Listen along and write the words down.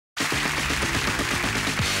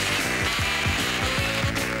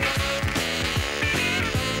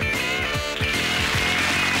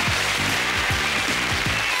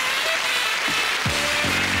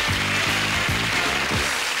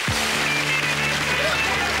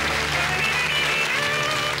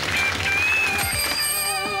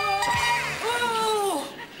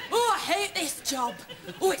job.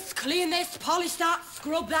 Oh, it's clean this, polish that,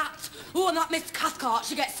 scrub that. Oh, and that Miss Cathcart,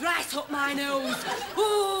 she gets right up my nose.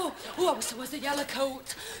 Oh, I wish I was a yellow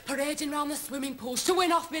coat, parading round the swimming pool,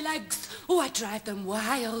 showing off my legs. Oh, I drive them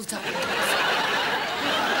wild. There.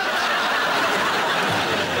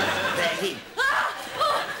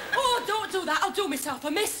 Don't do that. I'll do myself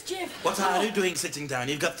a mischief. What are you doing sitting down?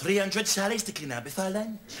 You've got 300 Sallies to clean up before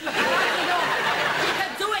lunch. You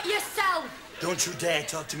can do it yourself. Don't you dare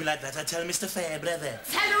talk to me like that. I tell Mr. Fairbrother.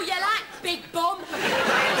 Tell who you like, big bum.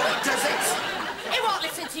 What does it? He won't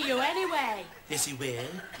listen to you anyway. Yes, he will.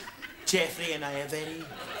 Jeffrey and I are very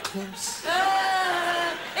close.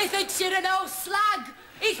 He thinks you're an old slag.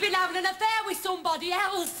 He's been having an affair with somebody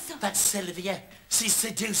else. That's Sylvia. She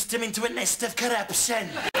seduced him into a nest of corruption.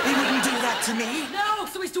 He wouldn't do that to me. No,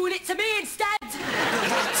 so he's doing it to me instead.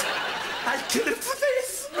 What? I'll kill him for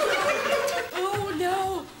this. Oh,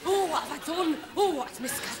 no. Oh, what have I done? Oh, what's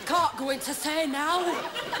Miss Cathcart going to say now?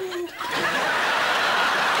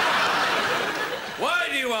 Why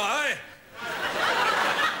do I?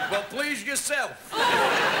 Well, please yourself.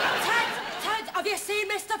 Oh, Ted, have you seen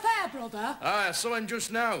Mr. Fairbrother? Aye, I saw him just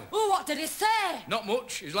now. Oh, what did he say? Not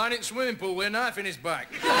much. He's lying in the swimming pool with a knife in his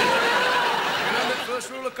back. Remember the first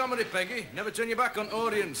rule of comedy, Peggy? Never turn your back on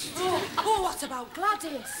audience. Oh, what about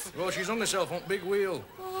Gladys? Well, she's hung herself on big wheel.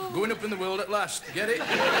 Going up in the world at last. Get it?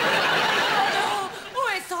 Oh,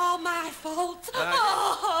 it's all my fault.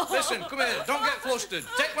 Listen, come here. Don't get flustered.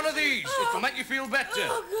 Take one of these. It'll make you feel better.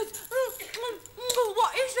 Oh, good.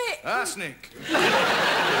 What is it? Arsenic.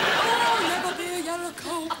 Oh, never be a yellow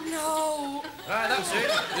coat, no. Aye, that's it.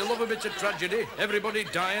 You'll love a bit of tragedy. Everybody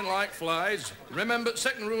dying like flies. Remember,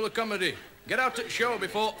 second rule of comedy. Get out at show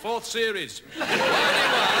before 4th series. Please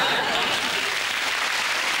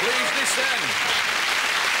descend.